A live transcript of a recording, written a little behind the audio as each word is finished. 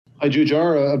Hi,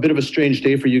 Jujar. A bit of a strange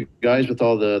day for you guys with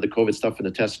all the COVID stuff and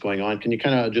the tests going on. Can you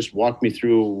kind of just walk me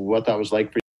through what that was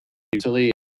like for you,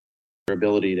 Tilly, your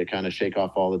ability to kind of shake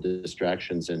off all the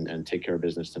distractions and take care of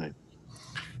business tonight?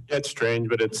 Yeah, it's strange,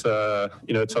 but it's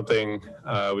it's something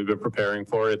we've been preparing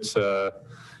for. It's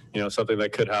something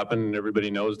that could happen, and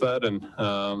everybody knows that. And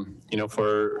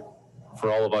for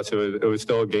all of us, it was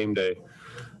still a game day.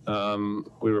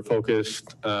 We were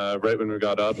focused right when we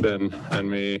got up, and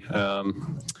we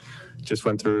just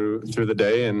went through the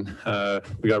day, and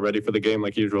we got ready for the game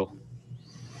like usual.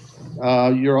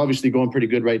 You're obviously going pretty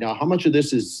good right now. How much of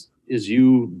this is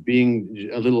you being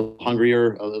a little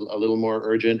hungrier, a little more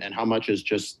urgent, and how much is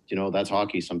just, that's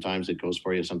hockey. Sometimes it goes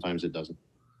for you, sometimes it doesn't.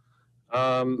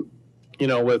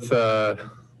 With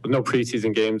no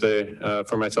preseason games,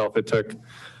 for myself, it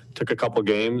took a couple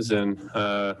games, and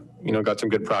got some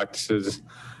good practices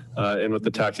in with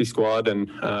the taxi squad, and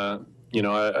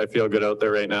I feel good out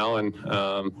there right now, and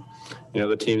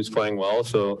the team's playing well,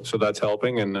 so that's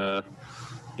helping, and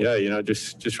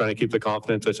just trying to keep the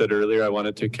confidence. I said earlier I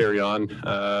wanted to carry on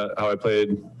how I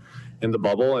played in the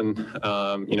bubble, and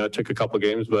it took a couple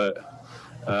games, but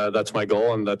that's my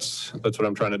goal, and that's what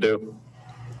I'm trying to do.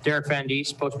 Derek Van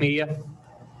Diest, Post Media.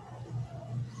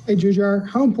 Hey, Jujar,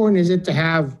 how important is it to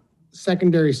have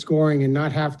secondary scoring and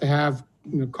not have to have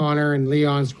Connor and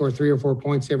Leon score 3 or 4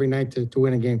 points every night to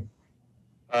win a game?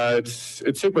 It's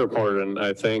super important.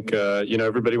 I think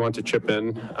everybody wants to chip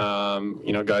in.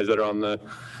 Guys that are on the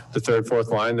third, fourth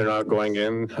line, they're not going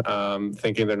in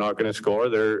thinking they're not going to score.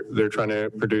 They're trying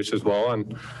to produce as well.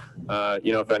 And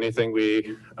if anything,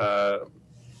 we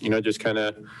just kind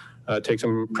of take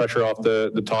some pressure off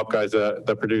the top guys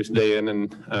that produce day in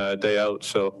and day out.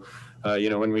 So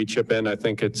when we chip in, I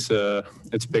think it's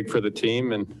big for the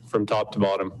team and from top to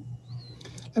bottom.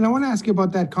 And I want to ask you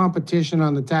about that competition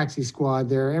on the taxi squad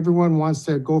there. Everyone wants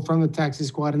to go from the taxi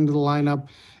squad into the lineup.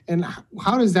 And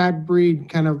how does that breed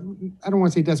kind of, I don't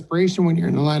want to say desperation when you're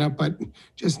in the lineup, but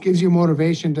just gives you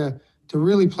motivation to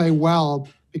really play well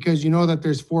because you know that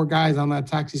there's 4 guys on that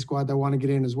taxi squad that want to get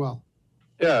in as well?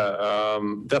 Yeah,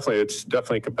 definitely. It's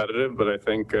definitely competitive, but I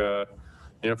think,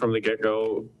 from the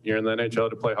get-go, you're in the NHL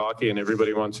to play hockey, and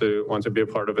everybody wants to be a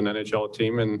part of an NHL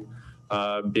team and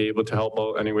be able to help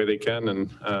out any way they can. And,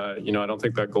 I don't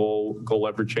think that goal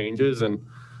ever changes. And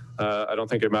I don't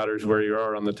think it matters where you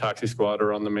are on the taxi squad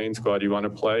or on the main squad. You want to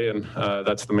play, and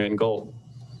that's the main goal.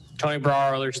 Tony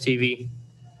Brower, Oilers TV.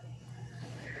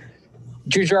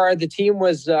 Jujar, the team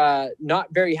was not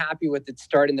very happy with its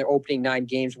start in their opening 9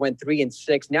 games, went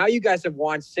 3-6. Now you guys have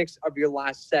won 6 of your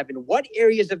last 7. What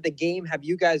areas of the game have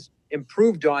you guys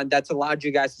improved on that's allowed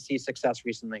you guys to see success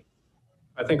recently?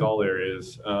 I think all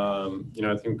areas. I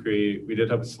think we did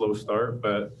have a slow start,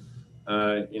 but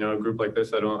a group like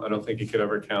this, I don't think you could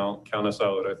ever count us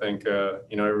out. I think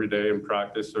every day in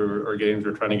practice or games,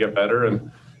 we're trying to get better,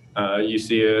 and you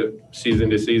see it season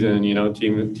to season.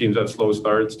 Teams have slow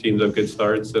starts, teams have good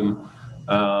starts, and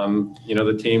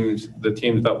the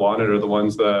teams that want it are the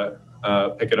ones that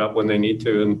pick it up when they need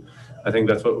to, and I think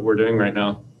that's what we're doing right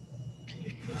now.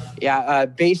 Yeah,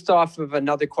 based off of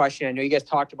another question, I know you guys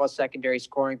talked about secondary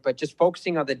scoring, but just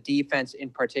focusing on the defense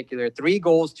in particular, 3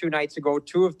 goals 2 nights ago,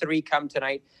 2 of 3 come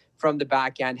tonight from the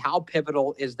back end. How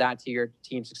pivotal is that to your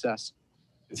team's success?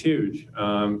 It's huge.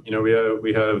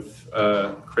 We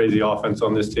have crazy offense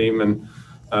on this team, and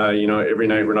every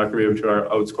night we're not going to be able to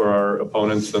outscore our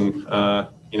opponents, and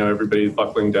everybody's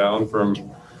buckling down from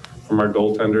our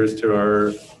goaltenders to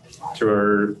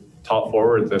our top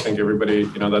forwards. I think everybody,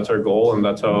 that's our goal, and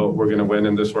that's how we're going to win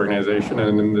in this organization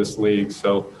and in this league.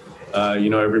 So,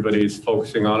 everybody's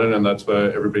focusing on it, and that's what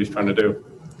everybody's trying to do.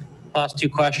 Last 2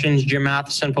 questions. Jim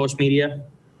Matheson, Post Media.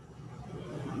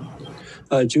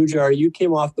 Jujar, you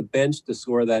came off the bench to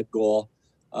score that goal.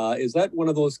 Is that one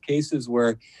of those cases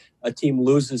where a team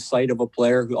loses sight of a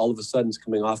player who all of a sudden is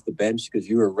coming off the bench because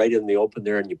you were right in the open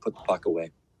there and you put the puck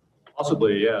away?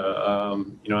 Possibly, yeah.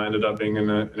 I ended up being in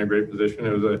a great position.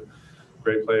 It was a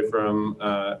great play from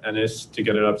Ennis to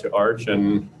get it up to Arch,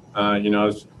 and I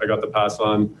got the pass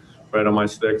on right on my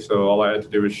stick, so all I had to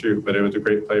do was shoot. But it was a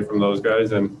great play from those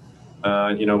guys, and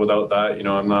without that,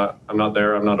 I'm not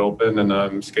there, I'm not open, and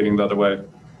I'm skating the other way.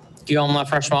 Guillaume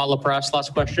Lafreniere, La Presse,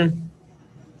 last question.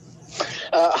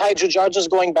 Hi, Jujar. Just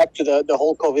going back to the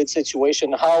whole COVID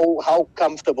situation, how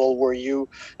comfortable were you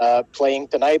playing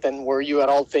tonight, and were you at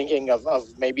all thinking of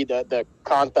maybe the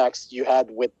contacts you had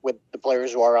with the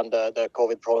players who are on the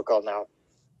COVID protocol now?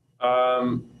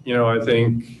 I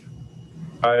think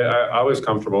I was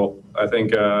comfortable. I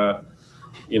think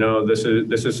you know, this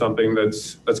is something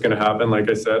that's going to happen, like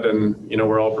I said, and, you know,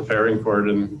 we're all preparing for it.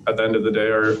 And at the end of the day,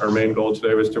 our main goal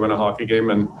today was to win a hockey game.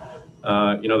 And,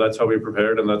 you know, that's how we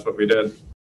prepared and that's what we did.